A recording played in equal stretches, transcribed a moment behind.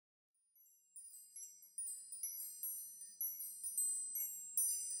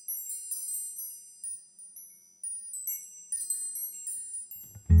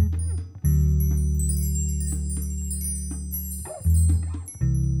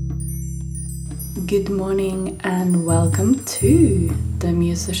Good morning and welcome to the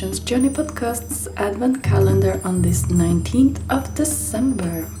Musician's Journey Podcast's Advent Calendar on this 19th of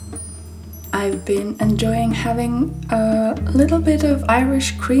December. I've been enjoying having a little bit of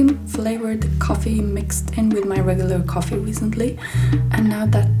Irish cream flavored coffee mixed in with my regular coffee recently, and now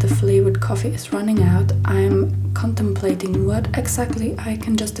that the flavored coffee is running out, I'm contemplating what exactly I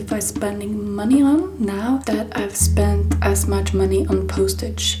can justify spending money on now that I've spent as much money on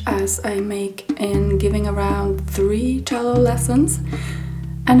postage as I make in giving around 3 cello lessons.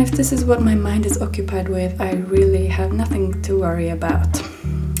 And if this is what my mind is occupied with, I really have nothing to worry about.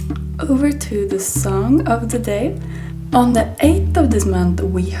 Over to the song of the day. On the 8th of this month,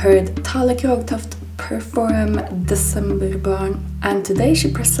 we heard Thale Krogtoft perform Julemorgen, and today she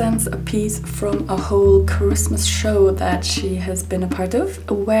presents a piece from a whole Christmas show that she has been a part of,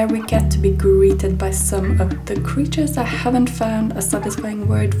 where we get to be greeted by some of the creatures I haven't found a satisfying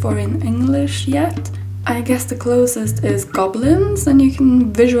word for in English yet. I guess the closest is goblins, and you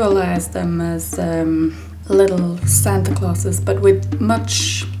can visualize them as little Santa Clauses, but with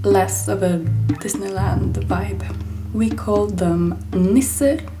much less of a Disneyland vibe. We call them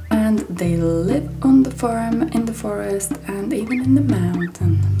nisser, and they live on the farm, in the forest, and even in the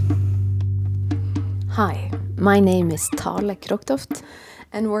mountain. Hi, my name is Thale Krogtoft,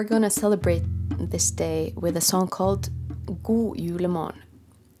 and we're gonna celebrate this day with a song called God Julemorgen.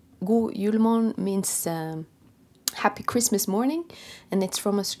 God Julemorgen means Happy Christmas Morning, and it's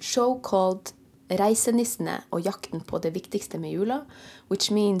from a show called Reisenissene og jakten på det viktigste med jula,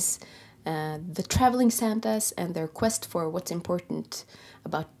 which means the traveling Santas and their quest for what's important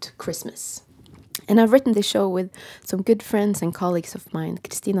about Christmas. And I've written this show with some good friends and colleagues of mine.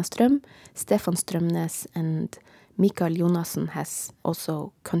 Kristina Strøm, Stefan Strømnes, and Mikael Jonasson has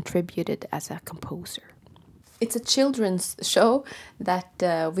also contributed as a composer. It's a children's show that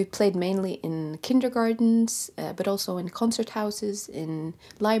we played mainly in kindergartens, but also in concert houses, in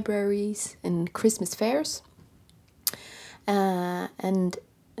libraries, in Christmas fairs. And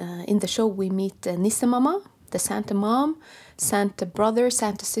in the show we meet Nisse Mama, the Santa mom, Santa brother,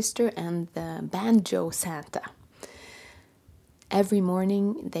 Santa sister, and the banjo Santa. Every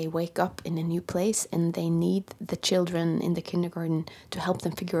morning they wake up in a new place and they need the children in the kindergarten to help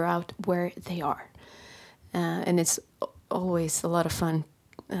them figure out where they are. And it's always a lot of fun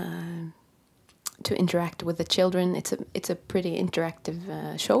to interact with the children. It's a pretty interactive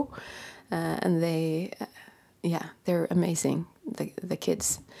show, and they're amazing, the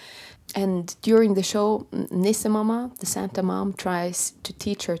kids. And during the show, Nisse Mama, the Santa mom, tries to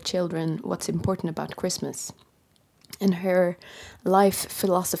teach her children what's important about Christmas. And her life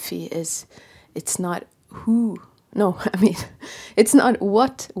philosophy is, it's not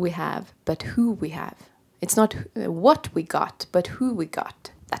what we have, but who we have. It's not what we got, but who we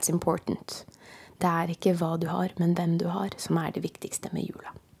got. That's important. Det ikke hva du har, men hvem du har, som det viktigste med jula.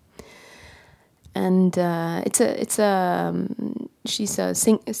 And she's a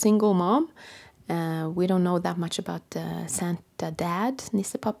single mom. We don't know that much about Santa dad,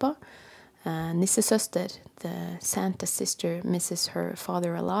 Nisse Papa. Nisse Søster, the Santa sister, misses her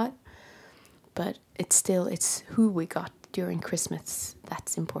father a lot. But it's who we got during Christmas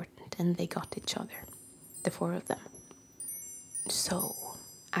that's important. And they got each other. The 4 of them. So,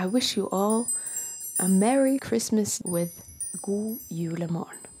 I wish you all a Merry Christmas with God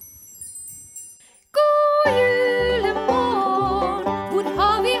Julemorgen. God julemorgen, hvor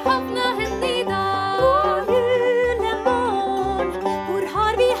har vi havna hen i dag? God julemorgen, hvor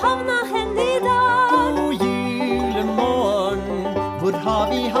har vi havna hen i dag? God julemorgen, hvor har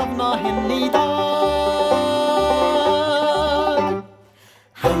vi havna hen i dag?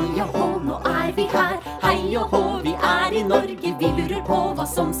 Hei og hå, nå vi her. Hei og hå, vi i Norge. Vi lurer på hva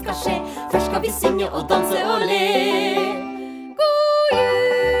som skal skje. Først skal vi synge og danse og le. God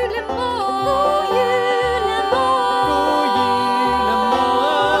julemorgen, god julemorgen, god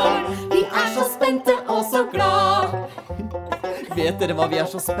julemorgen. Vi så spente og så glad. Vet dere hva vi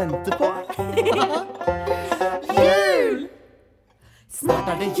så spente på? Jul!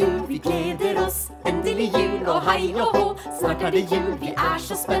 Snart det jul, vi gleder oss. Endelig jul og hei og hå. Snart det jul, vi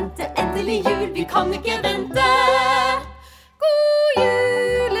så spente. Endelig jul, vi kan ikke vente. God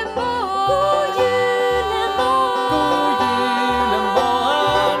julemorgen, god julemorgen, god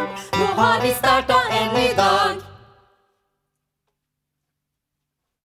julemorgen. Nå har vi startet